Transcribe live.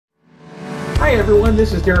Hi, everyone.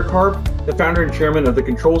 This is Derek Harp, the founder and chairman of the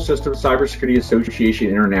Control Systems Cybersecurity Association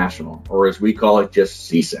International, or as we call it, just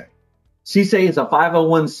CSA. CSA is a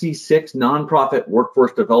 501c6 nonprofit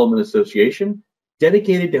workforce development association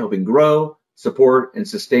dedicated to helping grow, support, and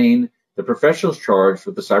sustain the professionals charged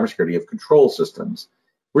with the cybersecurity of control systems.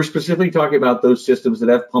 We're specifically talking about those systems that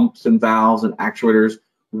have pumps and valves and actuators,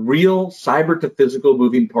 real cyber to physical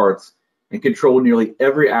moving parts, and control nearly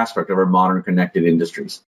every aspect of our modern connected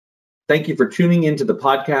industries. Thank you for tuning into the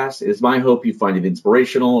podcast. It is my hope you find it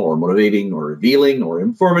inspirational or motivating or revealing or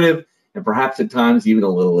informative, and perhaps at times even a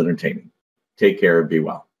little entertaining. Take care and be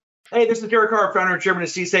well. Hey, this is Derek Harp, founder and chairman of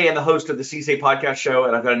CSA and the host of the CSA podcast show.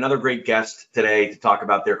 And I've got another great guest today to talk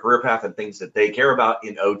about their career path and things that they care about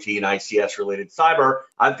in OT and ICS related cyber.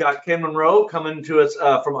 I've got Ken Monroe coming to us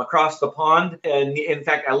from across the pond. And in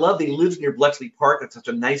fact, I love that he lives near Bletchley Park. That's such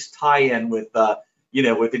a nice tie-in with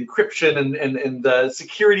with encryption and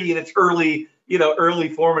security in its early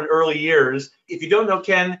form and early years. If you don't know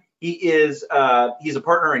Ken, he's a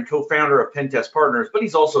partner and co-founder of Pentest Partners, but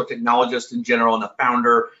he's also a technologist in general and a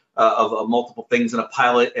founder of multiple things, and a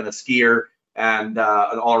pilot and a skier and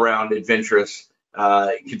an all-around adventurous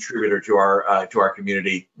contributor to our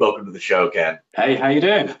community. Welcome to the show, Ken. Hey, how you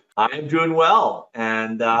doing? I'm doing well,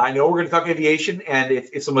 and I know we're going to talk aviation. And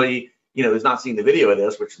if somebody who's not seeing the video of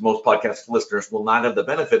this, which most podcast listeners will not have the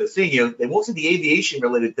benefit of seeing you, they won't see the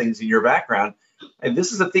aviation-related things in your background. And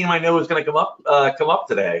this is a theme I know is going to come up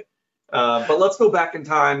today. But let's go back in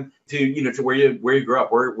time to where you grew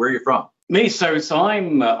up. Where are you from? Me, so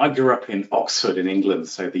I grew up in Oxford in England,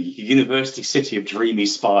 so the university city of dreamy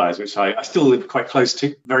spires, which I still live quite close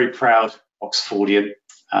to. Very proud Oxfordian.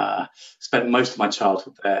 Spent most of my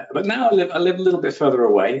childhood there, but now I live a little bit further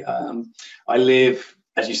away. I live,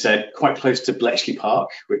 as you said, quite close to Bletchley Park,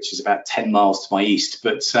 which is about 10 miles to my east.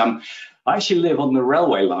 But I actually live on the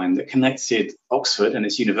railway line that connected Oxford and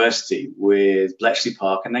its university with Bletchley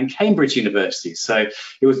Park and then Cambridge University. So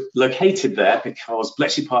it was located there because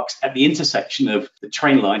Bletchley Park's at the intersection of the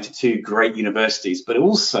train line to two great universities, but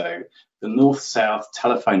also the north-south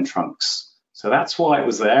telephone trunks. So that's why it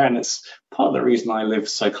was there, and it's part of the reason I live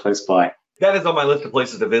so close by. That is on my list of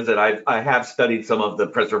places to visit. I have studied some of the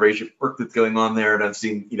preservation work that's going on there, and I've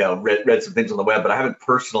seen, read some things on the web, but I haven't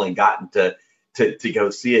personally gotten to go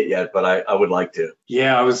see it yet, but I would like to.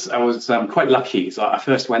 Yeah, I was quite lucky. So I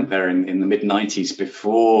first went there in the mid-90s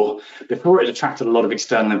before it attracted a lot of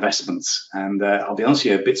external investments. And I'll be honest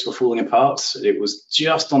with you, bits were falling apart. It was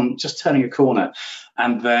just turning a corner.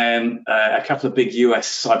 And then a couple of big US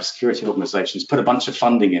cybersecurity organizations put a bunch of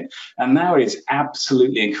funding in. And now it is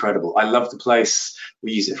absolutely incredible. I love the place.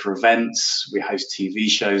 We use it for events. We host TV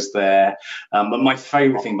shows there. But my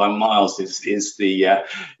favorite thing by miles is the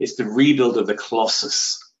rebuild of the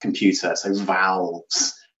Colossus computer. So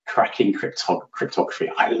valves, cracking cryptography.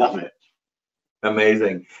 I love it.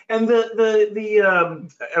 Amazing. And the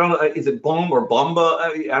I don't know, is it BOM or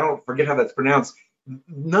BOMBA? I don't forget how that's pronounced.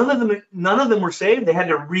 None of them were saved. They had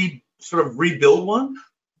to rebuild one.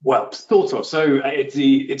 Well, sort of. So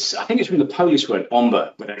it's I think it's from the Polish word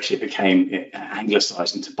bomba, but actually it became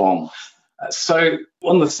anglicized into bomb. So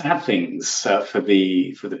one of the sad things for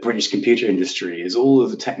the British computer industry is all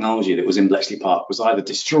of the technology that was in Bletchley Park was either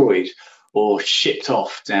destroyed or shipped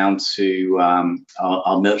off down to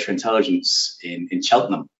our military intelligence in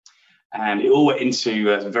Cheltenham. And it all went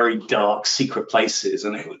into very dark, secret places.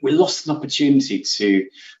 And we lost an opportunity to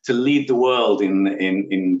lead the world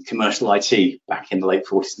in commercial IT back in the late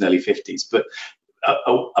 40s and early 50s. But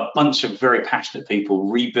a bunch of very passionate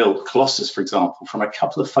people rebuilt Colossus, for example, from a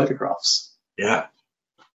couple of photographs. Yeah,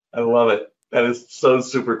 I love it. That is so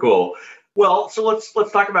super cool. Well, so let's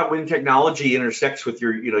talk about when technology intersects with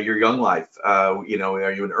your young life. Are you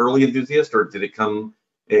an early enthusiast, or did it come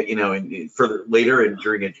further later and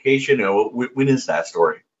during education? When is that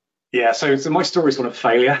story? Yeah, so my story is one of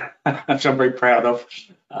failure, which I'm very proud of.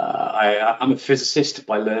 I'm a physicist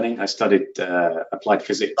by learning. I studied applied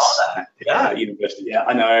physics at university. Yeah,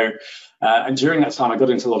 I know. And during that time, I got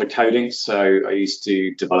into a lot of coding. So I used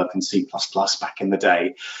to develop in C++ back in the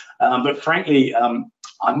day. But frankly,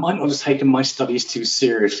 I might not have taken my studies too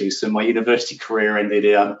seriously. So my university career ended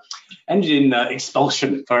in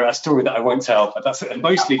expulsion for a story that I won't tell, but that's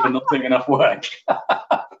mostly for not doing enough work.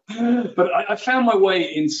 But I found my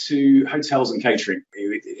way into hotels and catering.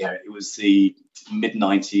 It was the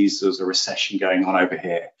mid-90s. There was a recession going on over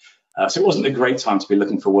here. So it wasn't a great time to be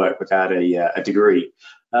looking for work without a degree.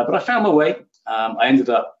 But I found my way. I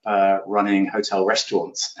ended up running hotel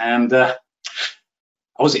restaurants. And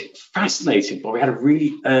I was fascinated, but we had a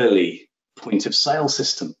really early point of sale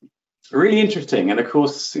system. Really interesting. And of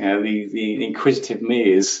course, the inquisitive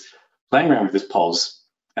me is playing around with this POS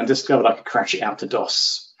and discovered I could crash it out to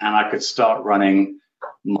DOS, and I could start running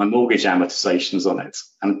my mortgage amortizations on it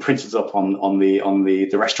and print it up on the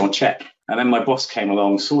restaurant check. And then my boss came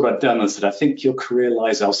along, saw what I'd done, and said, "I think your career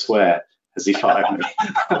lies elsewhere," as he fired me.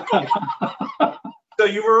 So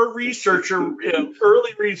you were a researcher,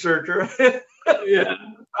 early researcher. Yeah,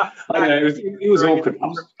 I know. It was awkward.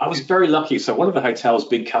 I was very lucky. So one of the hotel's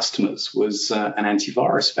big customers was an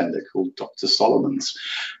antivirus vendor called Dr. Solomon's.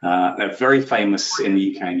 They're very famous in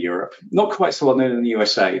the UK and Europe. Not quite so well known in the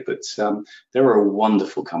USA, but they were a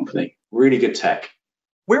wonderful company. Really good tech.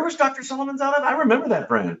 Where was Dr. Solomon's out of? I remember that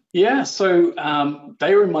brand. Yeah, so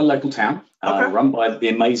they were in my local town, run by the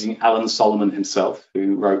amazing Alan Solomon himself,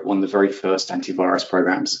 who wrote one of the very first antivirus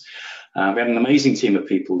programs. We had an amazing team of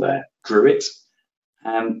people there, grew it,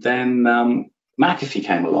 and then McAfee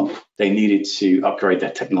came along. They needed to upgrade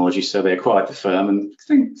their technology, so they acquired the firm,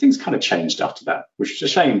 and things kind of changed after that, which is a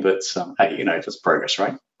shame, but hey, that's progress,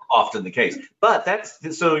 right? Often the case, but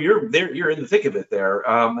that's so you're there, you're in the thick of it there,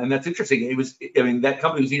 and that's interesting. That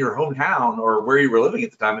company was in your hometown or where you were living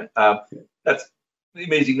at the time. That's the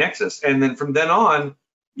amazing nexus, and then from then on,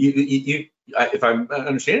 you if I'm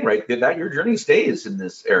understanding right, that your journey stays in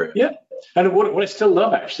this area. Yeah, and what I still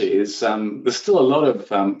love actually is there's still a lot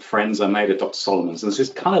of friends I made at Dr. Solomon's, and there's this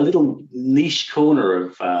kind of little niche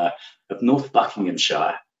corner of North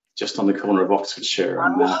Buckinghamshire, just on the corner of Oxfordshire.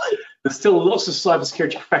 And, there's still lots of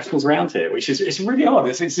cybersecurity professionals around here, which is really odd.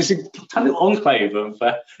 It's this tiny little enclave of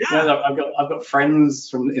I've got friends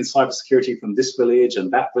in cybersecurity from this village and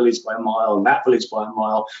that village by a mile and that village by a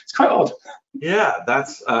mile. It's quite odd. Yeah,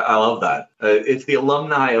 that's I love that. It's the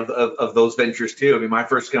alumni of those ventures too. I mean, my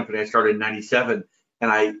first company I started in '97,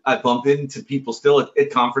 and I bump into people still at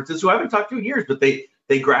conferences who I haven't talked to in years, but they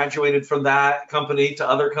graduated from that company to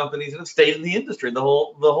other companies and have stayed in the industry the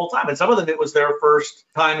whole time. And some of them, it was their first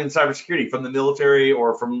time in cybersecurity from the military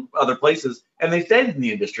or from other places, and they stayed in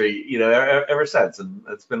the industry, ever since. And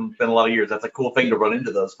it's been a lot of years. That's a cool thing to run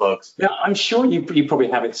into those folks. Yeah, I'm sure you probably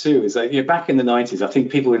have it too. Is that back in the 90s, I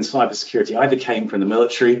think people in cybersecurity either came from the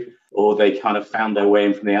military or they kind of found their way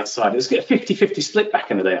in from the outside. It was a 50-50 split back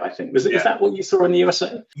in the day, I think. Is that what you saw in the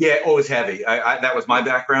USA? Yeah, it was heavy. That was my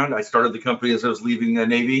background. I started the company as I was leaving the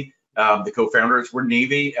Navy. The co-founders were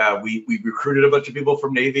Navy. We recruited a bunch of people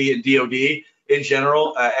from Navy and DOD in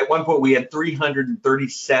general. At one point, we had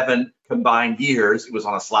 337 combined years. It was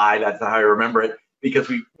on a slide. That's how I remember it. Because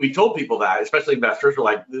we told people that, especially investors, were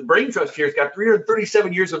like, the Brain Trust here's got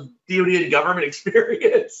 337 years of DoD and government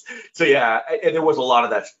experience. So yeah, and there was a lot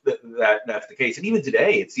of that's the case. And even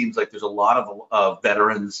today, it seems like there's a lot of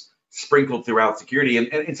veterans sprinkled throughout security.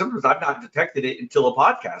 And sometimes I've not detected it until a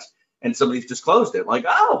podcast and somebody's disclosed it. Like,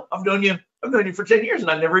 oh, I've known you for 10 years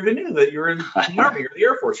and I never even knew that you were in the Army or the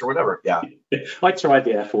Air Force or whatever. Yeah. I tried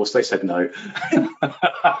the Air Force. They said no.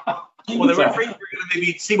 Well, they were afraid you were going to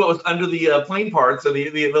maybe see what was under the plane parts or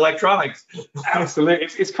the electronics. Absolutely.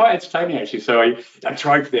 It's quite entertaining, actually. So I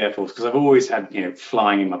tried for the Air Force because I've always had,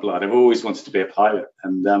 flying in my blood. I've always wanted to be a pilot.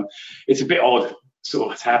 And it's a bit odd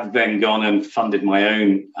sort of to have then gone and funded my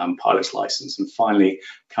own pilot's license and finally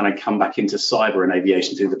kind of come back into cyber and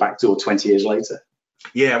aviation through the back door 20 years later.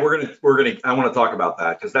 Yeah, I want to talk about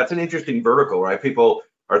that because that's an interesting vertical, right? People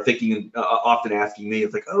are thinking, often asking me,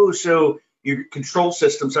 it's like, oh, so your control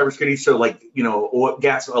system, cybersecurity, so like, oil,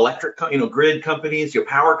 gas, electric, grid companies, your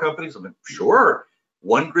power companies. I'm like, sure.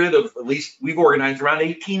 One grid of at least we've organized around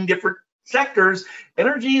 18 different sectors.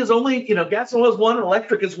 Energy is only, gas and oil is one,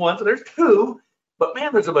 electric is one. So there's two. But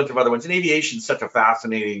man, there's a bunch of other ones. And aviation is such a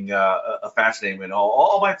fascinating one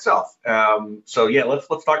all by itself. So yeah, let's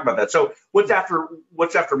talk about that. So what's after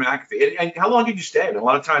McAfee? And how long did you stay? And a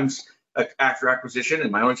lot of times after acquisition, in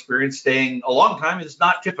my own experience, staying a long time is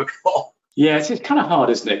not typical. Yeah, it's kind of hard,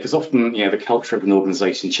 isn't it? Because often, the culture of an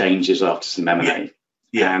organization changes after some M&A.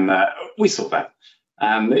 Yeah. And we saw that.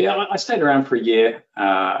 And I stayed around for a year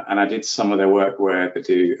and I did some of their work where they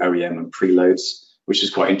do OEM and preloads, which is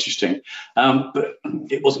quite interesting. But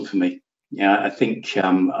it wasn't for me. Yeah, I think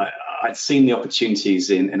I'd seen the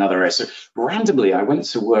opportunities in other areas. So randomly, I went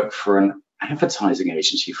to work for an advertising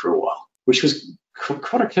agency for a while, which was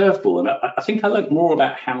quite a curveball. And I think I learned more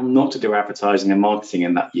about how not to do advertising and marketing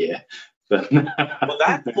in that year. Well,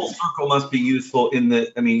 that full circle must be useful in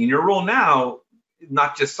your role now,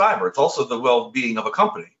 not just cyber, it's also the well-being of a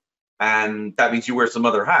company. And that means you wear some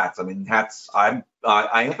other hats. Hats I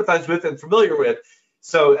empathize with and familiar with.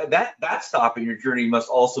 So that stop in your journey must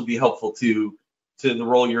also be helpful to the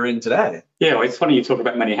role you're in today. Yeah, well, it's funny you talk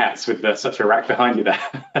about many hats with such a rack behind you there.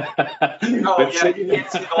 You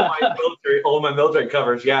can't see all my military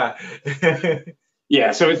covers, yeah.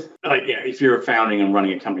 Yeah, so it's like, yeah, if you're founding and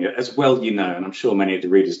running a company, as well, you know, and I'm sure many of the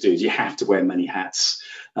readers do, is you have to wear many hats.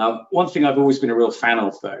 One thing I've always been a real fan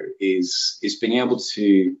of, though, is being able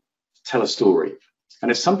to tell a story. And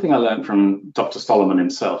it's something I learned from Dr. Solomon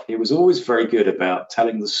himself. He was always very good about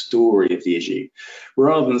telling the story of the issue,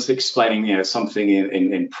 rather than explaining, you know, something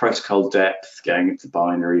in protocol depth, going into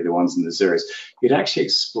binary, the ones and the zeros. He'd actually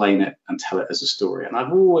explain it and tell it as a story. And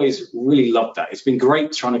I've always really loved that. It's been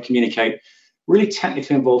great trying to communicate really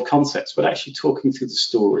technically involved concepts, but actually talking through the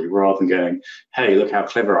story rather than going, "Hey, look how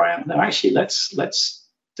clever I am." No, actually, let's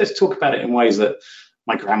talk about it in ways that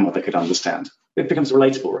my grandmother could understand. It becomes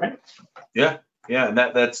relatable, right? Yeah. Yeah, and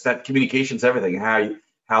that communication's everything.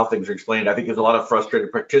 How things are explained. I think there's a lot of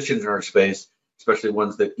frustrated practitioners in our space, especially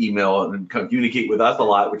ones that email and communicate with us a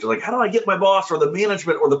lot, which is like, how do I get my boss or the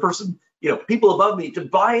management or the person, you know, people above me to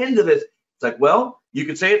buy into this? It's like, well, you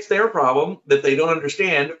could say it's their problem that they don't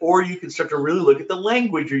understand, or you can start to really look at the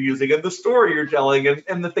language you're using and the story you're telling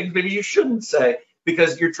and the things maybe you shouldn't say,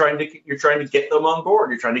 because you're trying to get them on board.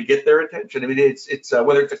 You're trying to get their attention. I mean, it's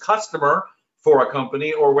whether it's a customer for a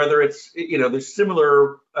company, or whether it's, you know, there's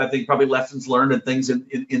similar, I think, probably lessons learned and things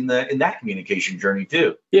in that communication journey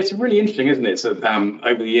too. Yeah, it's really interesting, isn't it? So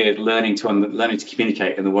over the years, learning to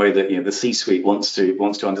communicate in the way that, you know, the C-suite wants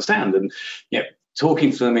to understand, and, you know,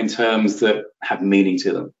 talking to them in terms that have meaning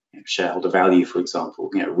to them. You know, shareholder value, for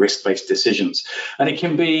example, you know, risk-based decisions. And it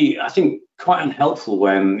can be, I think, quite unhelpful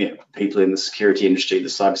when, you know, people in the security industry, the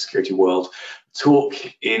cybersecurity world, talk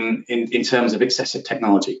in terms of excessive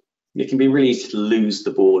technology. It can be really easy to lose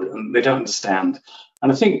the board, and they don't understand. And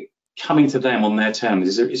I think coming to them on their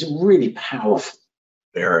terms is really powerful.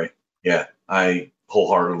 Very, yeah, I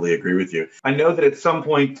wholeheartedly agree with you. I know that at some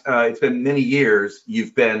point, it's been many years,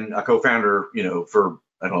 you've been a co-founder, you know, for,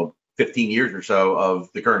 I don't know, 15 years or so of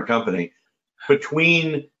the current company.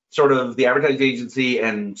 Between sort of the advertising agency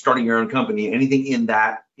and starting your own company, anything in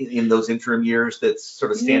those interim years that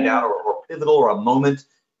sort of stand out or pivotal, or a moment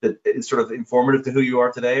that is sort of informative to who you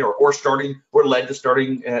are today, or led to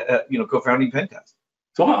starting, co-founding Pentest?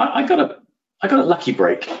 So I got a lucky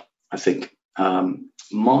break, I think.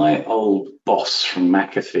 My old boss from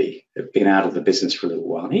McAfee had been out of the business for a little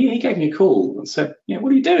while. And he gave me a call and said, "You know,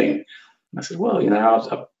 what are you doing?" And I said, "Well, you know,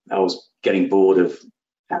 I was getting bored of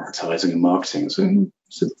advertising and marketing." So I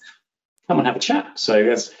said, "Come and have a chat." So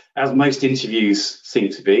as most interviews seem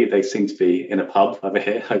to be, they seem to be in a pub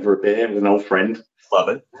over a beer with an old friend. Love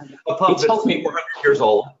it. A pub that's 400 years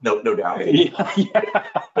old, no doubt. Yeah.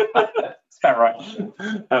 Is that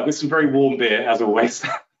right? With some very warm beer, as always.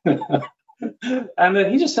 And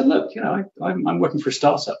then he just said, "Look, you know, I'm working for a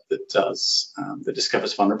startup that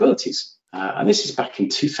discovers vulnerabilities." And this is back in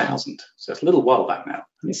 2000, so it's a little while back now.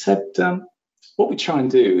 And he said, "What we try and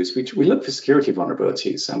do is we look for security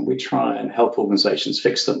vulnerabilities, and we try and help organizations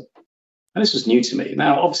fix them." And this was new to me.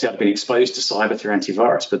 Now, obviously, I've been exposed to cyber through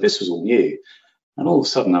antivirus, but this was all new. And all of a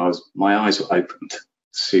sudden, my eyes were opened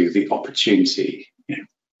to the opportunity, you know,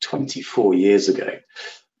 24 years ago,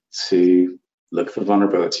 to look for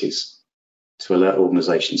vulnerabilities, to alert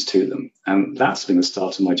organizations to them. And that's been the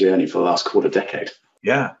start of my journey for the last quarter decade.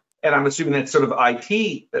 Yeah. And I'm assuming that's sort of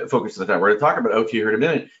IT focus at the time. We're going to talk about OT here in a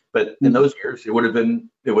minute, but in those years, it would have been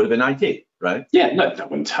IT, right? Yeah, no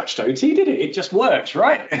one touched OT, did it? It just works,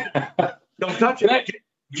 right? Don't touch it.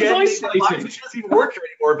 Jen doesn't even work here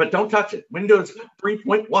anymore, but don't touch it. Windows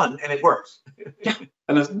 3.1 and it works. Yeah,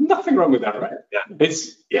 and there's nothing wrong with that, right?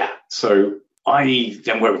 Yeah. So I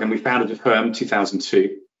then worked with them. We founded the firm in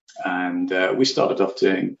 2002, and we started off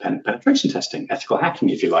doing penetration testing, ethical hacking,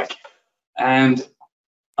 if you like. And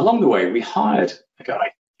along the way, we hired a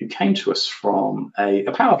guy who came to us from a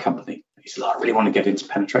power company. He said, "I really want to get into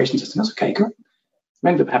penetration testing." I was okay, great. We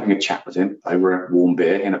ended up having a chat with him over a warm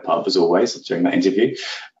beer in a pub, as always, during that interview.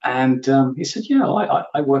 And he said, "Yeah,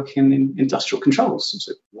 I work in industrial controls." I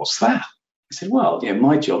said, "What's that?" He said, "Well, yeah,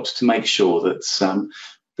 my job's to make sure that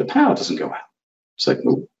the power doesn't go out."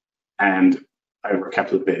 So, and over a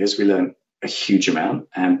couple of beers, we learned a huge amount.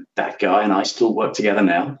 And that guy and I still work together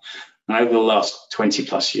now. And over the last 20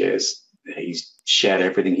 plus years, he's shared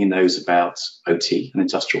everything he knows about OT and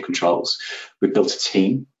industrial controls. We've built a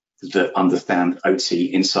team that understand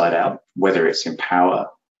OT inside out, whether it's in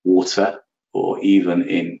power, water, or even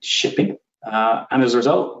in shipping. And as a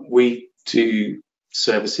result, we do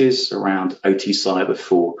services around OT cyber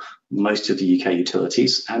for most of the UK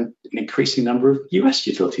utilities and an increasing number of US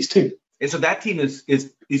utilities too. And so that team is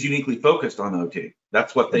uniquely focused on OT.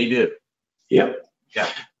 That's what they do. Yep. Yeah.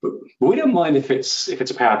 But we don't mind if it's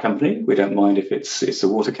a power company. We don't mind if it's a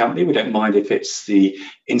water company. We don't mind if it's the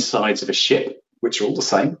insides of a ship, which are all the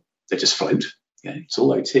same. They just float. Yeah, it's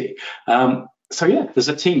all OT. So yeah, there's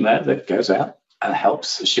a team there that goes out and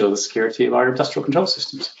helps assure the security of our industrial control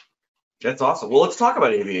systems. That's awesome. Well, let's talk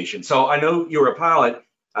about aviation. So I know you're a pilot.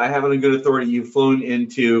 I have it on good authority you've flown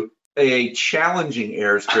into a challenging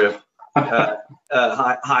airstrip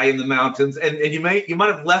high in the mountains, and you might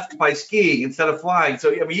have left by skiing instead of flying. So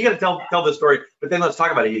I mean, you got to tell the story. But then let's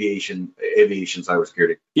talk about aviation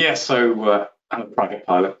cybersecurity. Yeah. So I'm a private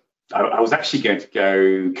pilot. I was actually going to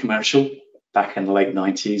go commercial back in the late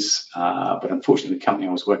 90s, but unfortunately, the company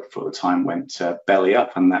I was working for at the time went belly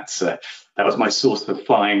up, and that was my source of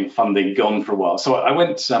flying funding gone for a while. So I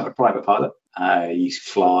went a private pilot. I used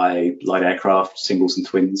to fly light aircraft, singles and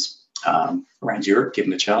twins around Europe,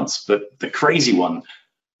 given a chance. But the crazy one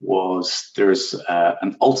was there's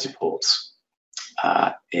an Altiport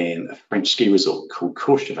in a French ski resort called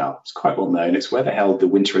Courchevel. It's quite well known. It's where they held the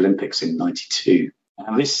Winter Olympics in '92.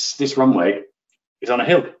 And this runway is on a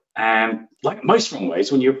hill. And like most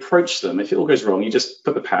runways, when you approach them, if it all goes wrong, you just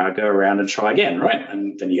put the power, go around and try again, right?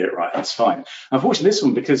 And then you get it right. That's fine. Unfortunately, this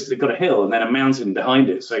one, because they've got a hill and then a mountain behind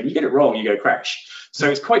it, so you get it wrong, you go crash. So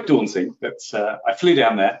it's quite daunting. But I flew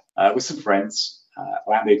down there with some friends,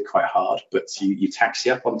 landed quite hard, but you taxi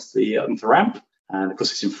up onto the ramp. And of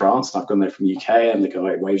course, it's in France, and I've gone there from the UK, and the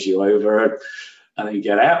guy waves you over. And then you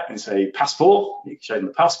get out and say, passport. You show them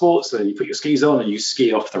the passport. So then you put your skis on and you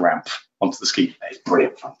ski off the ramp onto the ski. It's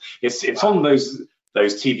brilliant fun. It's on those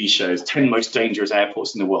TV shows, 10 most dangerous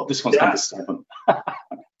airports in the world. This one's number 7.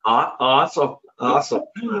 Awesome. I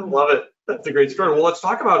love it. That's a great story. Well, let's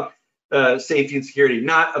talk about safety and security,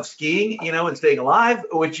 not of skiing, and staying alive,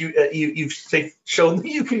 which you've shown that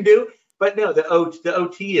you can do. But no, the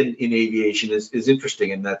OT in aviation is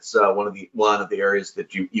interesting, and that's one of the areas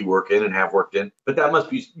that you work in and have worked in. But that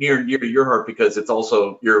must be near and dear to your heart because it's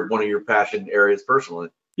also one of your passion areas personally.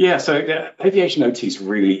 Yeah, so aviation OT is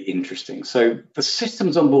really interesting. So the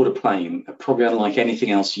systems on board a plane are probably unlike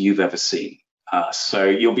anything else you've ever seen. So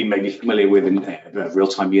you'll be maybe familiar with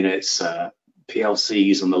real-time units,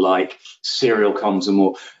 PLCs and the like, serial comms and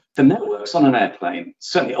more. The networks on an airplane,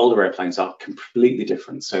 certainly older airplanes, are completely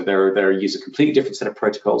different. So they use a completely different set of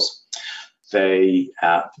protocols. They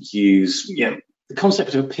use, the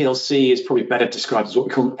concept of a PLC is probably better described as what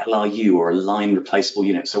we call an LRU, or a line replaceable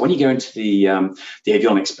unit. So when you go into the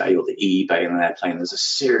avionics bay or the EE bay in an airplane, there's a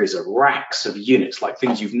series of racks of units, like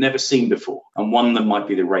things you've never seen before. And one of them might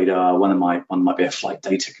be the radar, one might be a flight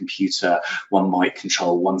data computer, one might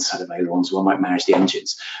control one set of ailerons, one might manage the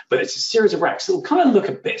engines. But it's a series of racks that will kind of look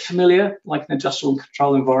a bit familiar, like an industrial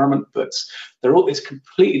control environment, but it's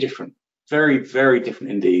completely different, very, very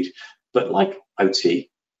different indeed. But like OT,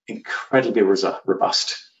 incredibly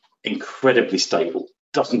robust, incredibly stable,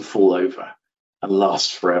 doesn't fall over, and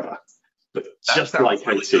lasts forever. But just like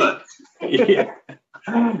OT, yeah,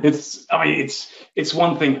 it's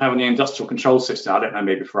one thing having the industrial control system. I don't know,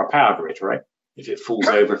 maybe for a power grid, right? If it falls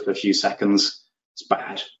over for a few seconds, it's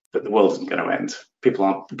bad. But the world isn't going to end. People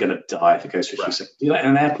aren't going to die if it goes for a few seconds. You let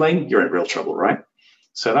in an airplane, you're in real trouble, right?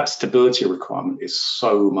 So that stability requirement is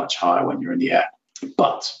so much higher when you're in the air.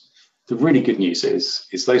 But the really good news is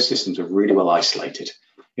those systems are really well isolated.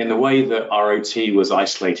 In the way that ROT was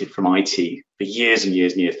isolated from IT for years and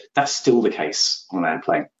years and years, that's still the case on an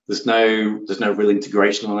airplane. There's no real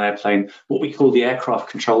integration on an airplane. What we call the aircraft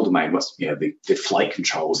control domain, what's the flight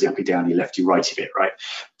controls, the up, down, your left, your right of it, right?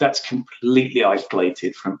 That's completely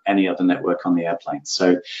isolated from any other network on the airplane.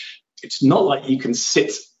 So it's not like you can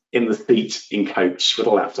sit in the seat in coach with a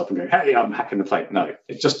laptop and go, hey, I'm hacking the plane. No,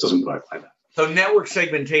 it just doesn't work like that. So network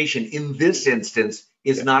segmentation in this instance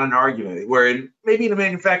is not an argument, where maybe in a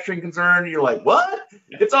manufacturing concern, you're like, what?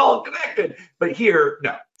 It's all connected. But here,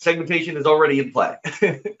 no, segmentation is already in play.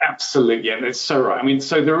 Absolutely. And that's so right. I mean,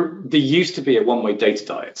 so there used to be a one-way data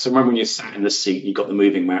diet. So remember when you sat in the seat, you got the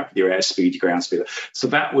moving map with your airspeed, your ground speed. So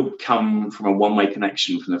that would come from a one-way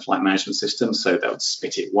connection from the flight management system. So that would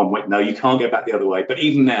spit it one way. No, you can't go back the other way. But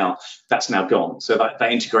even now, that's now gone. So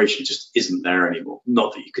that integration just isn't there anymore.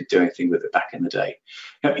 Not that you could do anything with it back in the day.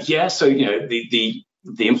 Yeah. So,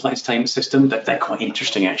 the in-flight entertainment system, they're quite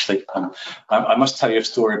interesting, actually. I must tell you a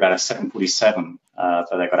story about a 747 that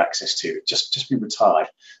I got access to. Just been retired,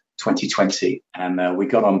 2020. And we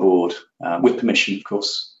got on board with permission, of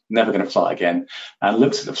course, never going to fly again, and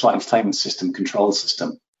looked at the flight entertainment system, control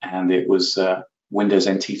system, and it was Windows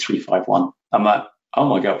NT 351. I'm like, oh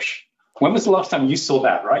my gosh. When was the last time you saw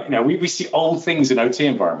that, right? We see old things in OT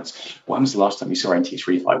environments. When was the last time you saw NT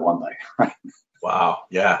 351, though, right? Wow.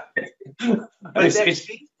 Yeah.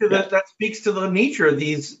 That speaks to the nature of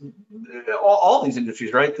these, all these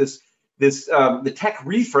industries, right? The tech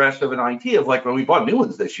refresh of an IT of like, well, we bought new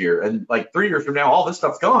ones this year, and like 3 years from now, all this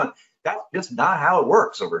stuff's gone. that's just not how it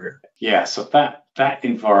works over here. Yeah, so that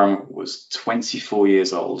environment was 24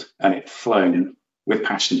 years old, and it flown with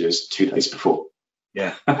passengers 2 days before.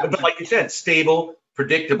 Yeah, but like you said, stable,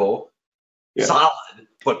 predictable, solid.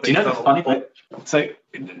 But do you know the funny bit? So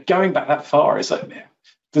going back that far is like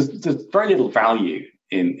there's very little value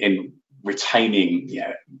in retaining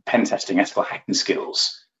pen testing, ethical hacking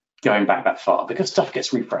skills going back that far, because stuff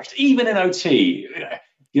gets refreshed. Even in OT,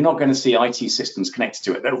 you're not going to see IT systems connected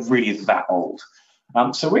to it that are really that old.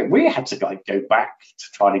 So we had to go back to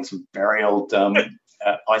trying some very old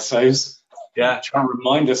ISOs. Yeah, trying to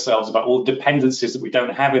remind ourselves about all the dependencies that we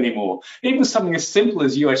don't have anymore. Even something as simple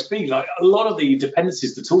as USB, like a lot of the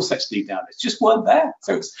dependencies the tool sets need nowadays just weren't there.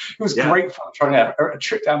 So it was great fun trying to have a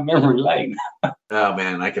trip down memory lane. Oh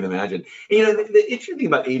man, I can imagine. The interesting thing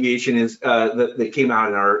about aviation is that came out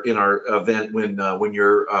in our event when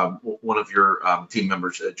your one of your team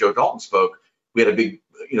members, Joe Dalton, spoke. We had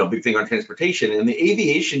a big thing on transportation, and the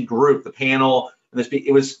aviation group, the panel.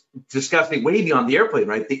 It was discussing way beyond the airplane,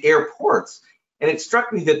 right? The airports. And it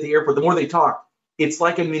struck me that the airport, the more they talk, it's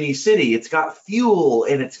like a mini city. It's got fuel,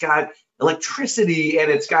 and it's got electricity,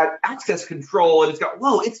 and it's got access control, and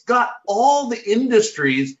it's got all the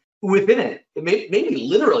industries within it. Maybe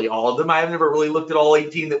literally all of them. I've never really looked at all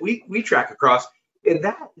 18 that we track across. And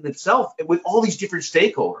that in itself, with all these different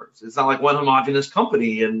stakeholders, it's not like one homogenous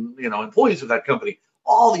company and employees of that company.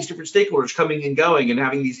 All these different stakeholders coming and going and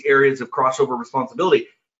having these areas of crossover responsibility.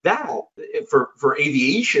 That for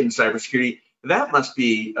aviation cybersecurity, that must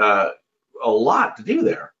be a lot to do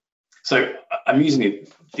there. So I'm using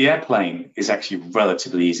it. The airplane is actually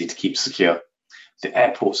relatively easy to keep secure. The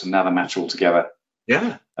airport's another match altogether.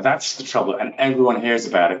 Yeah, that's the trouble, and everyone hears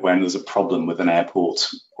about it when there's a problem with an airport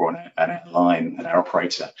or an airline, an air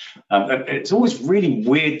operator. It's always really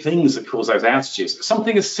weird things that cause those outages.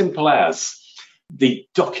 Something as simple as the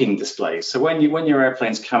docking displays. So when your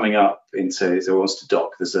airplane's coming up into it wants to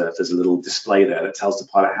dock, there's a little display there that tells the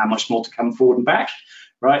pilot how much more to come forward and back,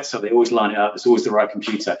 right? So they always line it up. It's always the right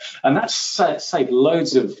computer, and that's saved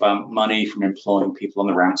loads of money from employing people on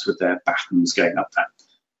the ramps with their battens going up there.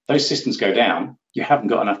 Those systems go down, you haven't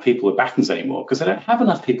got enough people with battens anymore, because they don't have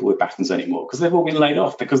enough people with battens anymore, because they've all been laid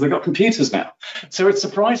off because they've got computers now. So it's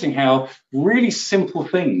surprising how really simple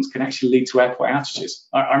things can actually lead to airport outages.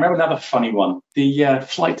 I remember another funny one, the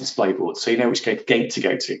flight display board, so you know which gate to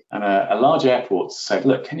go to. And a large airport said,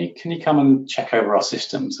 look, can you come and check over our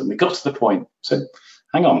systems? And we got to the point, said,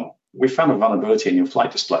 hang on, we found a vulnerability in your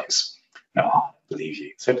flight displays. No, I don't believe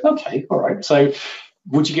you. Said, okay, all right. So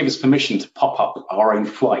would you give us permission to pop up our own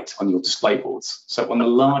flight on your display boards? So on the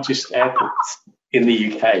largest airports in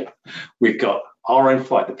the UK, we've got our own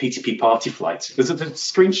flight, the PTP party flight. There's a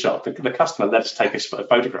screenshot. The customer let us take a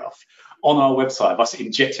photograph on our website of us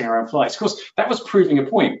injecting our own flights. Of course, that was proving a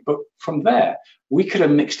point. But from there, we could have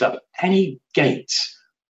mixed up any gate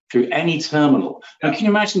through any terminal. And can you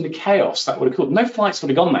imagine the chaos that would have caused? No flights would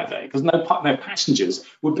have gone that day because no passengers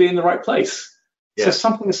would be in the right place. Yeah. So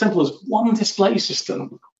something as simple as one display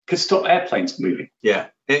system could stop airplanes moving. Yeah,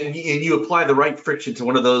 and you apply the right friction to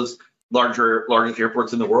one of those largest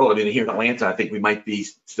airports in the world. I mean, here in Atlanta, I think we might be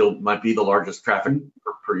the largest traffic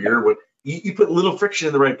per year. You put little friction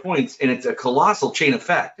in the right points, and it's a colossal chain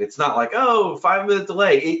effect. It's not like 5-minute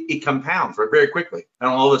delay. It compounds very quickly, and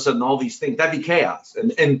all of a sudden, all these things that'd be chaos,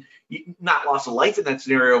 and not loss of life in that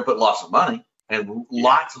scenario, but loss of money. And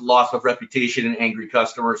lots of loss of reputation and angry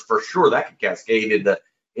customers, for sure. That could cascade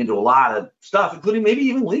into a lot of stuff, including maybe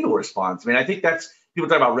even legal response. I mean, I think that's people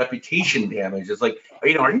talk about reputation damage. It's like, are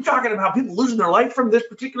you talking about people losing their life from this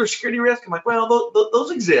particular security risk? I'm like, well,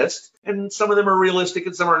 those exist, and some of them are realistic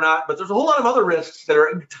and some are not. But there's a whole lot of other risks that are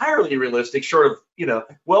entirely realistic, short of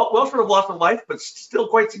short of loss of life, but still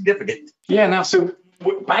quite significant. Yeah. Now, so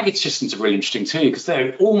baggage systems are really interesting too, because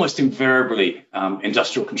they're almost invariably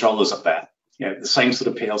industrial controllers up there. The same sort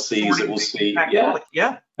of PLCs that we'll see.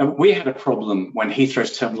 Yeah. And we had a problem when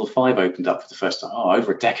Heathrow's Terminal 5 opened up for the first time,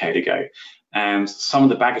 over a decade ago. And some of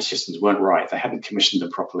the baggage systems weren't right. They hadn't commissioned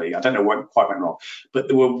them properly. I don't know what quite went wrong. But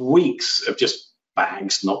there were weeks of just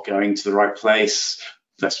bags not going to the right place,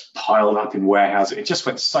 that's piled up in warehouses. It just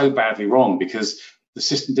went so badly wrong because the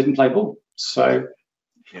system didn't play ball. So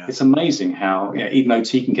It's amazing how even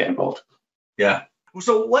OT can get involved. Yeah.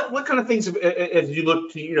 So what kind of things, as you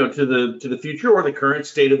look to the future or the current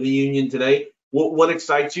state of the union today, what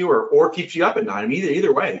excites you or keeps you up at night? I mean,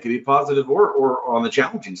 either way, it could be positive or on the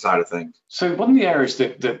challenging side of things. So one of the areas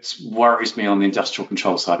that worries me on the industrial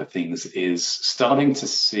control side of things is starting to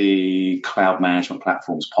see cloud management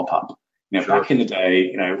platforms pop up. Sure. Back in the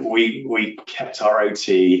day, we kept our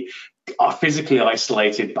OT are physically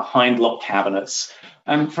isolated behind locked cabinets.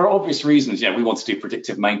 And for obvious reasons, we want to do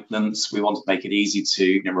predictive maintenance. We want to make it easy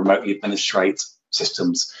to remotely administrate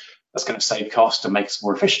systems. That's going to save cost and make us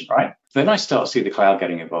more efficient, right? Then I start to see the cloud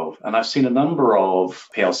getting involved. And I've seen a number of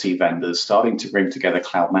PLC vendors starting to bring together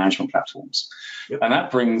cloud management platforms. Yep. And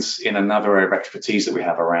that brings in another area of expertise that we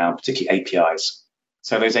have around, particularly APIs.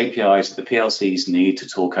 So those APIs that the PLCs need to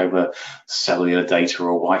talk over cellular data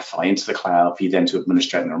or Wi-Fi into the cloud for you then to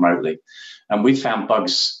administrate them remotely. And we found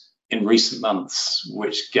bugs in recent months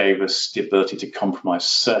which gave us the ability to compromise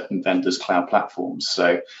certain vendors' cloud platforms.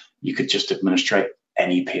 So you could just administrate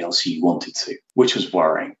any PLC you wanted to, which was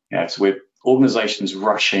worrying. So with organizations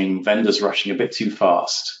rushing, vendors rushing a bit too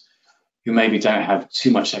fast, who maybe don't have too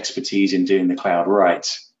much expertise in doing the cloud right,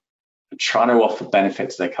 and trying to offer benefit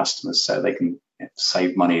to their customers so they can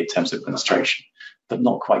save money in terms of administration, but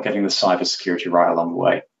not quite getting the cybersecurity right along the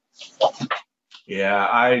way. Yeah,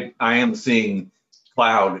 I am seeing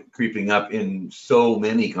cloud creeping up in so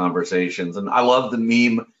many conversations, and I love the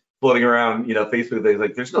meme floating around, Facebook. They're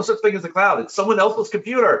like, "There's no such thing as a cloud; it's someone else's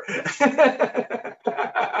computer."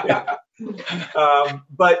 Yeah.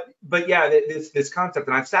 But yeah, this concept,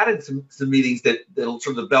 and I've sat in some meetings that sort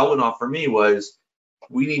of the bell went off for me was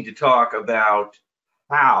we need to talk about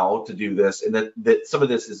how to do this, and that some of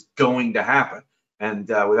this is going to happen. And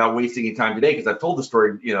without wasting any time today, because I've told the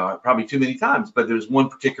story, probably too many times, but there was one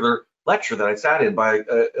particular lecture that I sat in by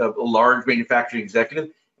a large manufacturing executive,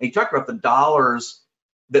 and he talked about the dollars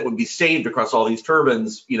that would be saved across all these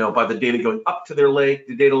turbines, by the data going up to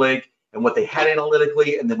the data lake, and what they had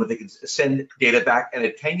analytically, and then what they could send data back and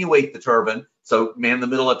attenuate the turbine, so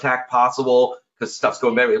man-the-middle attack possible, because stuff's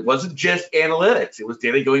going back. It wasn't just analytics; it was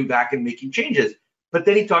data going back and making changes. But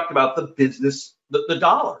then he talked about the business, the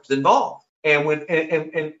dollars involved. And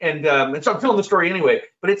so I'm telling the story anyway,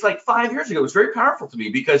 but it's like 5 years ago. It was very powerful to me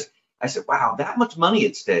because I said, wow, that much money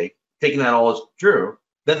at stake, taking that all as true,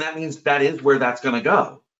 then that means that is where that's going to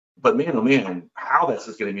go. But man, oh man, how this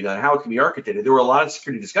is going to be done, how it can be architected. There were a lot of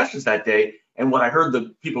security discussions that day. And what I heard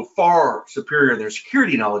the people far superior in their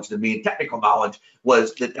security knowledge than me and technical knowledge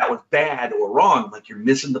was that was bad or wrong. Like, you're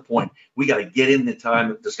missing the point. We got to get in the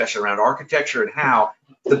time of discussion around architecture and how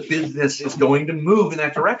the business is going to move in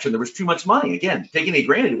that direction. There was too much money. Again, taking it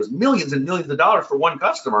granted, it was millions and millions of dollars for one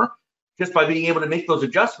customer just by being able to make those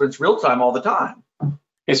adjustments real time all the time.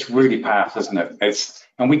 It's really powerful, isn't it?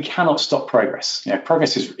 And we cannot stop progress.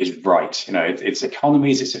 Progress is right. It's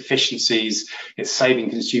economies, it's efficiencies, it's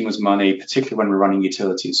saving consumers money, particularly when we're running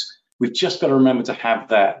utilities. We've just got to remember to have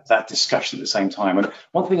that discussion at the same time. And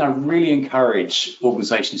one thing I really encourage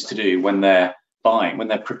organizations to do when they're buying, when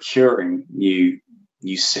they're procuring new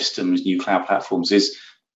systems, new cloud platforms, is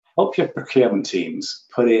help your procurement teams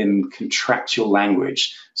put in contractual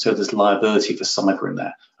language so there's liability for cyber in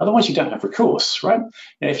there. Otherwise, you don't have recourse, right?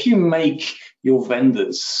 If you make your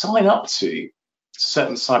vendors sign up to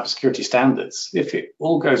certain cybersecurity standards, if it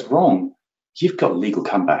all goes wrong, you've got legal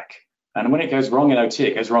comeback. And when it goes wrong in OT,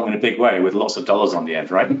 it goes wrong in a big way with lots of dollars on the end,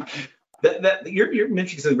 right? You're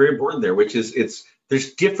mentioning something very important there, which is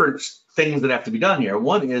there's different things that have to be done here.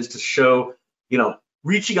 One is to show,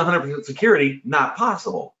 reaching 100% security, not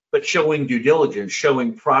possible, but showing due diligence,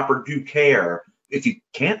 showing proper due care. If you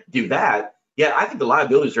can't do that, I think the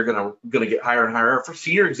liabilities are going to get higher and higher for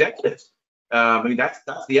senior executives.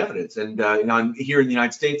 That's the evidence. And I'm here in the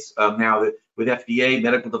United States now that with FDA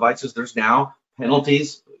medical devices, there's now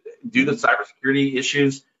penalties due to cybersecurity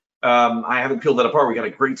issues. I haven't peeled that apart. We got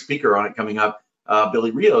a great speaker on it coming up,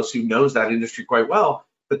 Billy Rios, who knows that industry quite well.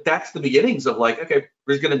 But that's the beginnings of okay,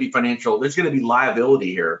 there's going to be there's going to be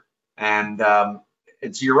liability here, and so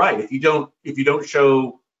you're right. If you don't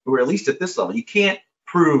show, or at least at this level, you can't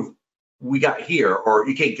prove we got here, or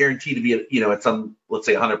you can't guarantee to be at some, let's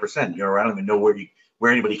say 100%. I don't even know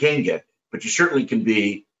where anybody can get, but you certainly can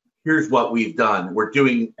be. Here's what we've done. We're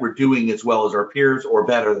doing as well as our peers, or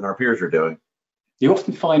better than our peers are doing. You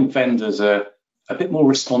often find vendors are a bit more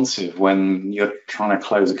responsive when you're trying to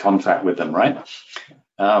close a contract with them, right?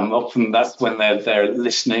 Often that's when they're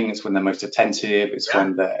listening. It's when they're most attentive. It's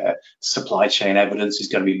when their supply chain evidence is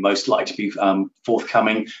going to be most likely to be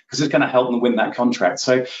forthcoming, because it's going to help them win that contract.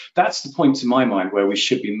 So that's the point, to my mind, where we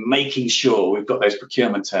should be making sure we've got those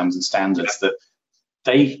procurement terms and standards that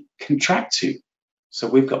they contract to. So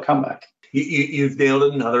we've got comeback. You've nailed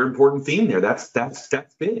another important theme there. That's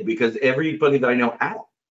big, because everybody that I know at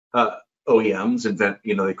OEMs and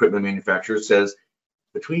the equipment manufacturers says,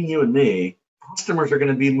 between you and me, customers are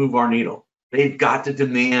going to move our needle. They've got to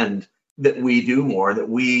demand that we do more, that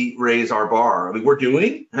we raise our bar. I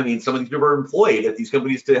mean, some of these people are employed at these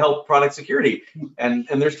companies to help product security, and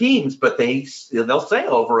there's teams, but they'll say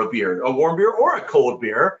over a beer, a warm beer or a cold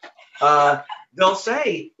beer, they'll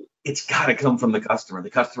say it's got to come from the customer.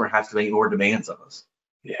 The customer has to make more demands of us.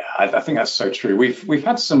 Yeah, I think that's so true. We've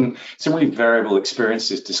had some really variable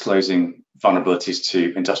experiences disclosing vulnerabilities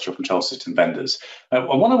to industrial control system vendors.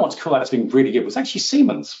 One I want to call out that's been really good was actually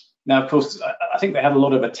Siemens. Now, of course, I think they had a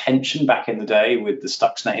lot of attention back in the day with the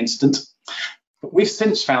Stuxnet incident, but we've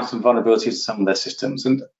since found some vulnerabilities in some of their systems.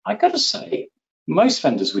 And I got to say, most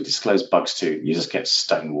vendors we disclose bugs to, you just get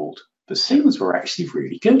stonewalled. But Siemens were actually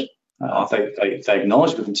really good. They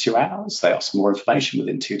acknowledged within 2 hours. They asked for more information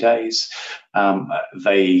within 2 days.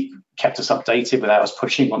 They kept us updated without us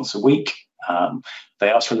pushing once a week. They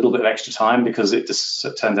asked for a little bit of extra time because it just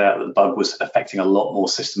turned out that the bug was affecting a lot more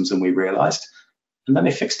systems than we realized. And then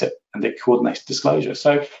they fixed it and they coordinated disclosure.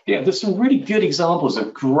 So, yeah, there's some really good examples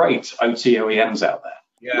of great OT OEMs out there.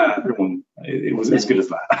 Yeah, not everyone it was as good as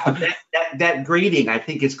that. that grading, I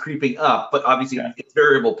think, is creeping up, but obviously it's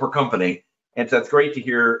variable per company. And so it's great to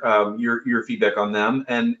hear your feedback on them.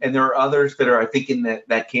 And there are others that are, I think, in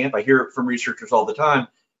that camp. I hear it from researchers all the time,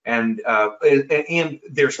 and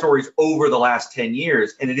their stories over the last 10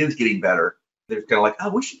 years, and it is getting better. They're kind of like,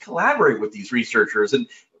 oh, we should collaborate with these researchers. And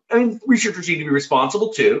I mean, researchers need to be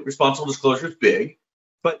responsible too. Responsible disclosure is big.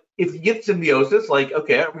 But if you get symbiosis, like,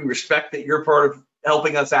 okay, we respect that you're part of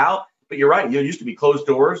helping us out, but you're right. It used to be closed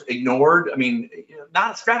doors, ignored. I mean,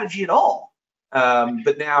 not a strategy at all.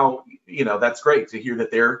 But now, that's great to hear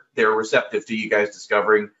that they're receptive to you guys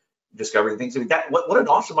discovering things. I mean, what an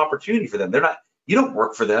awesome opportunity for them. You don't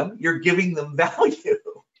work for them. You're giving them value.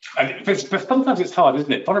 But sometimes it's hard,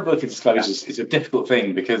 isn't it? Vulnerability disclosure is a difficult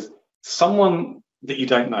thing because someone that you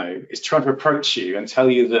don't know is trying to approach you and tell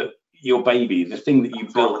you that your baby, the thing that you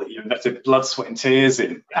built, that you invested blood, sweat, and tears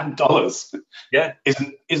in, and dollars,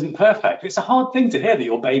 isn't perfect. It's a hard thing to hear that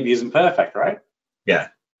your baby isn't perfect, right? Yeah.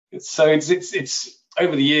 So it's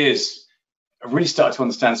over the years, I really started to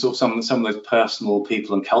understand sort of some of those personal,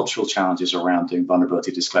 people, and cultural challenges around doing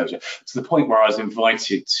vulnerability disclosure, to the point where I was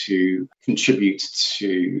invited to contribute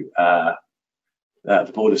to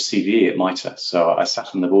the board of CVE at MITRE. So I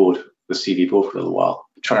sat on the CVE board for a little while,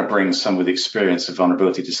 trying to bring some of the experience of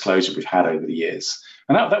vulnerability disclosure we've had over the years.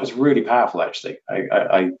 And that was really powerful, actually.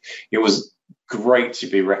 It was great to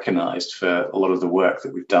be recognized for a lot of the work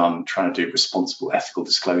that we've done trying to do responsible, ethical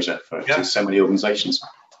disclosure to so many organizations.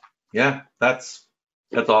 Yeah, that's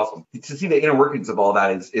awesome. To see the inner workings of all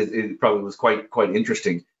that is probably was quite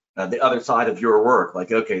interesting. The other side of your work,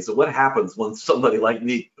 like, okay, so what happens when somebody like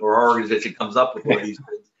me or our organization comes up with one of these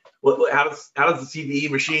things? How does the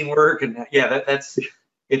CVE machine work? And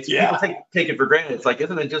people take it for granted. It's like,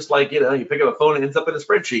 isn't it just like, you pick up a phone and it ends up in a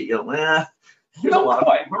spreadsheet? There's a lot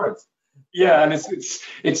of parts. Yeah, and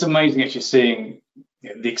it's amazing actually seeing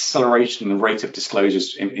the acceleration and rate of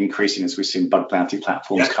disclosures increasing as we've seen bug bounty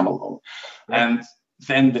platforms come along. Yeah. And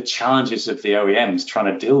then the challenges of the OEMs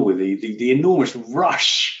trying to deal with the enormous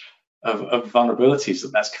rush of vulnerabilities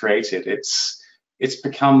that's created. It's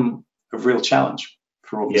become a real challenge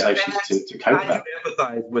for organizations to cope with that.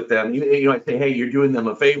 I empathize with them. I say, hey, you're doing them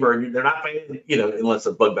a favor, and they're not paying, unless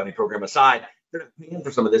a bug bounty program aside, they're not paying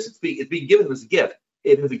for some of this. It's being given as a gift.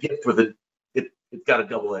 It is a gift it's got a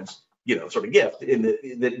double-edged, sort of gift in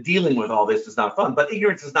that dealing with all this is not fun, but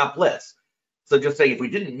ignorance is not bliss. So just saying, if we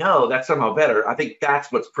didn't know, that's somehow better. I think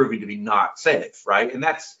that's what's proving to be not safe, right? And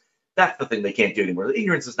that's the thing they can't do anymore.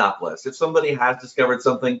 Ignorance is not bliss. If somebody has discovered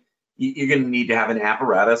something, you're going to need to have an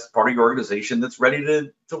apparatus, part of your organization that's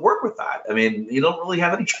ready to work with that. I mean, you don't really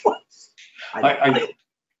have any choice.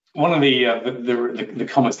 One of the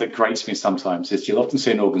comments that grates me sometimes is you'll often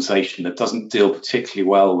see an organization that doesn't deal particularly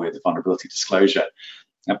well with vulnerability disclosure.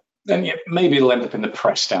 Then maybe it'll end up in the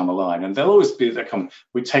press down the line, and there'll always be that comment,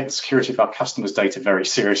 we take the security of our customers' data very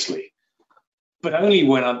seriously, but only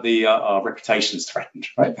when our reputation is threatened,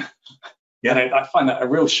 right? Yeah, and I find that a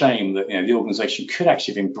real shame that the organization could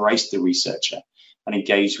actually have embraced the researcher and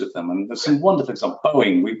engaged with them. And there's some wonderful examples.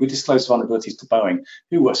 Boeing, we disclosed vulnerabilities to Boeing,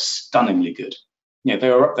 who were stunningly good. They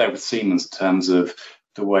were up there with Siemens in terms of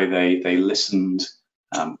the way they listened,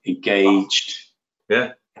 engaged,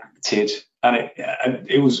 acted, and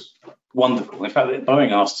it was wonderful. In fact,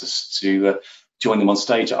 Boeing asked us to join them on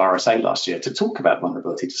stage at RSA last year to talk about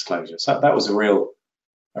vulnerability disclosure. So that was a real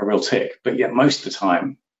tick. But yet, most of the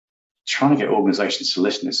time, trying to get organizations to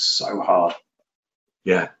listen is so hard.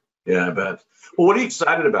 Yeah, I bet. Well, what are you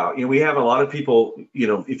excited about? We have a lot of people.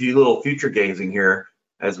 If you little future gazing here,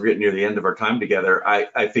 as we're getting near the end of our time together,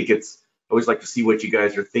 I think it's always like to see what you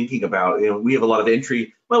guys are thinking about. We have a lot of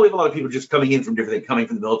entry. Well, we have a lot of people just coming in from different things, coming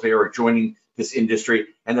from the military or joining this industry,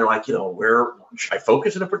 and they're like, where should I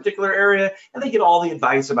focus in a particular area? And they get all the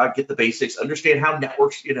advice about get the basics, understand how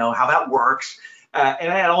networks, how that works, and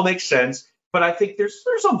that all makes sense. But I think there's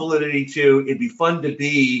some validity to it'd be fun to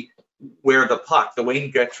be where the puck, the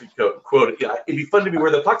Wayne Gretzky quote, it'd be fun to be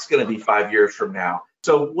where the puck's going to be 5 years from now.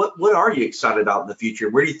 So what are you excited about in the future?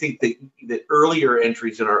 Where do you think that earlier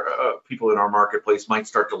entries in our people in our marketplace might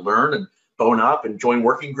start to learn and bone up and join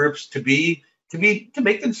working groups to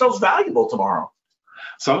make themselves valuable tomorrow?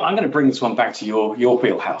 So I'm going to bring this one back to your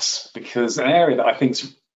wheelhouse, because an area that I think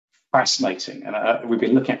is fascinating, and we've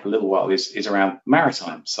been looking at for a little while, is around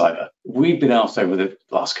maritime cyber. We've been asked over the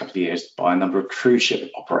last couple of years by a number of cruise ship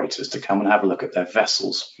operators to come and have a look at their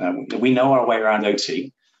vessels. We know our way around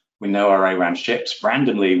OT. We know our way around ships.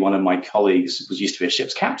 Randomly, one of my colleagues used to be a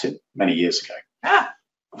ship's captain many years ago.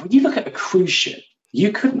 When you look at a cruise ship,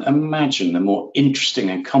 you couldn't imagine a more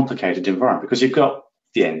interesting and complicated environment, because you've got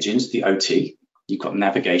the engines, the OT, you've got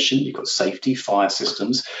navigation, you've got safety, fire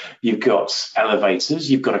systems, you've got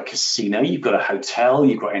elevators, you've got a casino, you've got a hotel,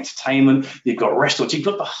 you've got entertainment, you've got restaurants, you've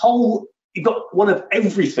got one of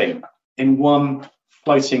everything in one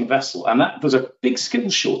floating vessel. And there's a big skill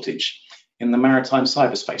shortage in the maritime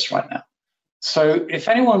cyberspace right now. So if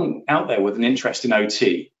anyone out there with an interest in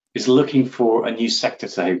OT is looking for a new sector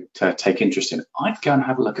to take interest in, I'd go and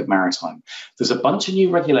have a look at maritime. There's a bunch of new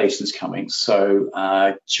regulations coming.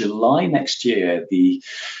 So July next year,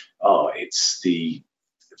 it's the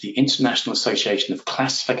International Association of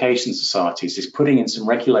Classification Societies is putting in some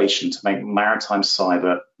regulation to make maritime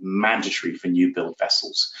cyber mandatory for new build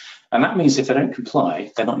vessels. And that means if they don't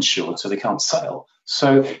comply, they're not insured, so they can't sail.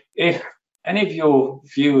 So if any of your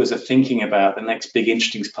viewers are thinking about the next big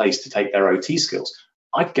interesting place to take their OT skills,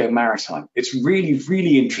 I'd go maritime. It's really,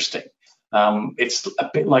 really interesting. It's a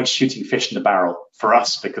bit like shooting fish in a barrel for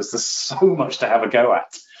us, because there's so much to have a go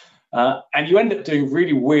at. And you end up doing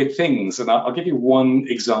really weird things. And I'll give you one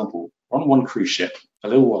example. On one cruise ship a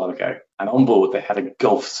little while ago, and on board they had a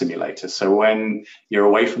golf simulator. So when you're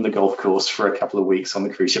away from the golf course for a couple of weeks on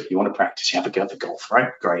the cruise ship, you want to practice, you have a go at the golf,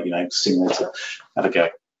 right? Great, simulator, have a go.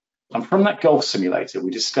 And from that golf simulator,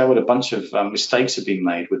 we discovered a bunch of mistakes had been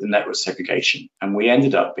made with the network segregation. And we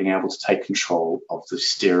ended up being able to take control of the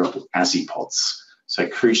steerable ASIPods. So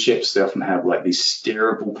cruise ships, they often have like these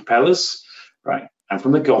steerable propellers, right? And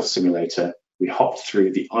from the golf simulator, we hopped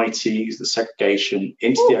through the ITs, the segregation,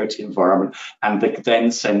 into the OT environment, and they could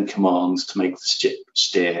then send commands to make the ship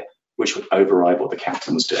steer, which would override what the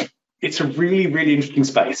captain was doing. It's a really, really interesting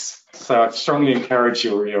space. So I strongly encourage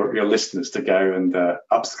your listeners to go and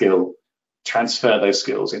upskill, transfer those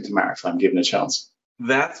skills into maritime, given a chance.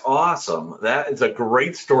 That's awesome. That is a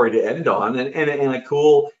great story to end on, and a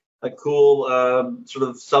cool sort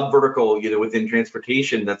of sub-vertical, within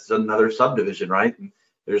transportation. That's another subdivision, right? And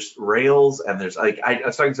there's rails, and there's I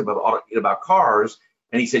was talking to him about cars,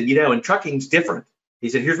 and he said, and trucking's different. He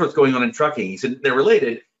said, here's what's going on in trucking. He said they're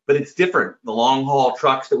related, but it's different. The long haul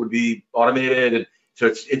trucks that would be automated, and so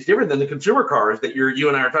it's different than the consumer cars that you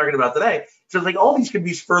and I are talking about today. So it's like all these can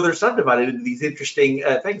be further subdivided into these interesting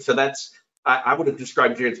things. So I would have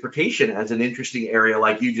described transportation as an interesting area,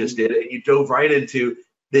 like you just did, and you dove right into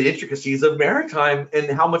the intricacies of maritime and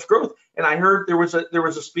how much growth. And I heard there was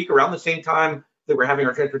a speaker around the same time that we're having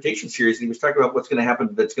our transportation series, and he was talking about what's going to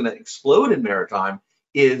happen that's going to explode in maritime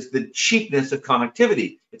is the cheapness of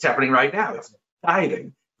connectivity. It's happening right now. It's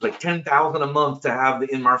diving. Like $10,000 a month to have the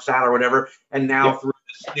Inmarsat or whatever, and now through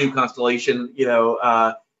this new constellation,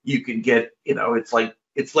 you can get,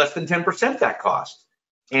 it's less than 10% that cost,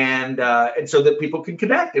 and so that people can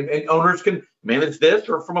connect and owners can manage this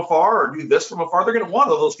or from afar or do this from afar. They're going to want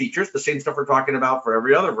all those features, the same stuff we're talking about for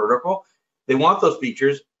every other vertical. They want those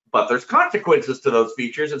features, but there's consequences to those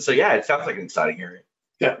features, and so it sounds like an exciting area.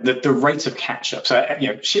 Yeah, the rate of catch up. So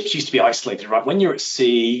ships used to be isolated, right? When you're at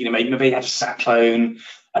sea, maybe you had a sat phone.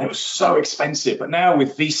 And it was so expensive. But now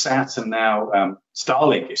with VSAT and now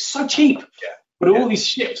Starlink, it's so cheap. Yeah. But all these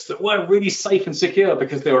ships that were really safe and secure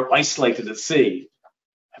because they were isolated at sea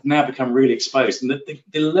have now become really exposed. And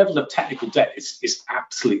the level of technical debt is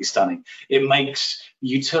absolutely stunning. It makes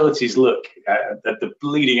utilities look at the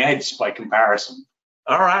bleeding edge by comparison.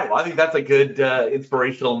 All right. Well, I think that's a good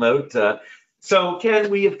inspirational note. So, Ken,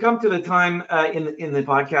 we have come to the time in the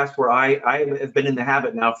podcast where I have been in the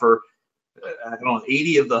habit now for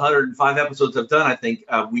 80 of the 105 episodes I've done, I think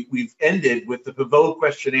we've ended with the Pivot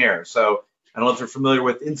questionnaire. So I don't know if you're familiar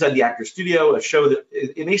with Inside the Actor Studio, a show that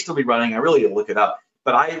it may still be running. I really didn't look it up,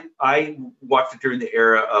 but I watched it during the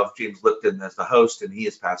era of James Lipton as the host, and he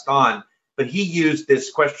has passed on. but he used this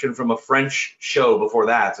question from a French show before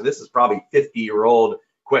that. So this is probably 50-year-old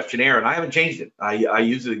questionnaire, and I haven't changed it. I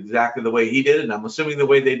use it exactly the way he did, and I'm assuming the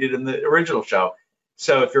way they did in the original show.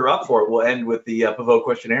 So if you're up for it, we'll end with the Pavot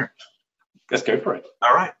questionnaire. Let's go for it.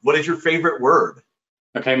 All right. What is your favorite word?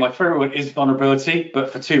 Okay, my favorite word is vulnerability,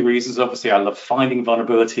 but for two reasons. Obviously, I love finding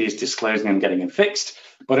vulnerabilities, disclosing and getting them fixed.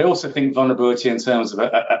 But I also think vulnerability in terms of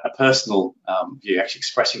a personal view, actually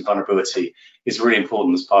expressing vulnerability is really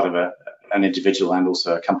important as part of an individual and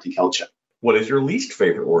also a company culture. What is your least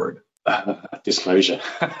favorite word? Disclosure,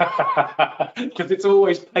 because it's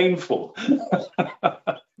always painful.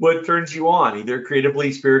 What turns you on, either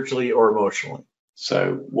creatively, spiritually, or emotionally?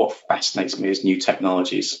 So what fascinates me is new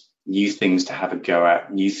technologies, new things to have a go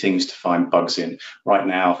at, new things to find bugs in. Right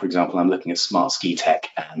now, for example, I'm looking at smart ski tech,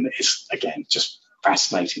 and it's, again, just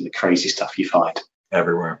fascinating, the crazy stuff you find.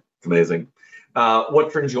 Everywhere. It's amazing.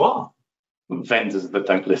 What turns you on? Vendors that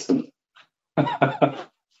don't listen.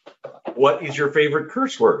 What is your favorite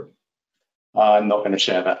curse word? I'm not going to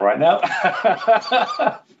share that right now.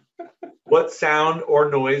 What sound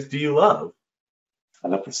or noise do you love? I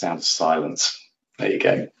love the sound of silence. There you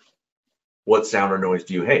go. What sound or noise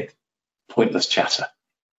do you hate? Pointless chatter.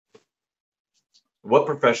 What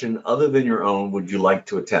profession other than your own would you like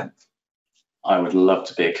to attempt? I would love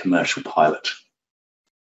to be a commercial pilot.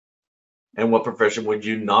 And what profession would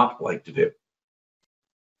you not like to do?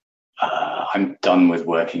 I'm done with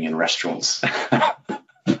working in restaurants.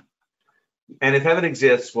 And if heaven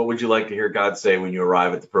exists, what would you like to hear God say when you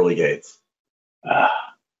arrive at the pearly gates?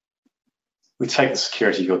 We take the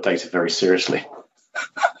security of your data very seriously.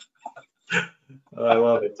 I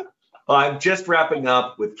love it. Well, I'm just wrapping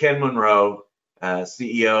up with Ken Monroe,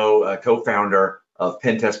 CEO, co-founder of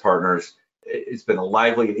Pentest Partners. It's been a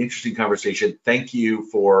lively and interesting conversation. Thank you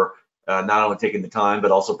for not only taking the time,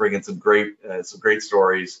 but also bringing some great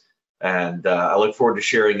stories. And I look forward to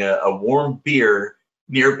sharing a warm beer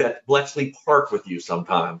near Bletchley Park with you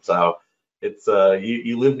sometime. So it's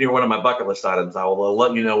you live near one of my bucket list items. I will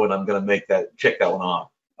let you know when I'm going to check that one off.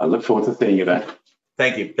 I look forward to seeing you there.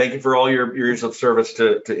 Thank you. Thank you for all your years of service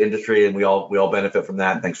to industry, and we all benefit from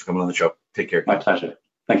that. Thanks for coming on the show. Take care. My pleasure.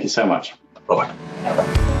 Thank you so much.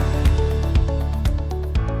 Bye-bye.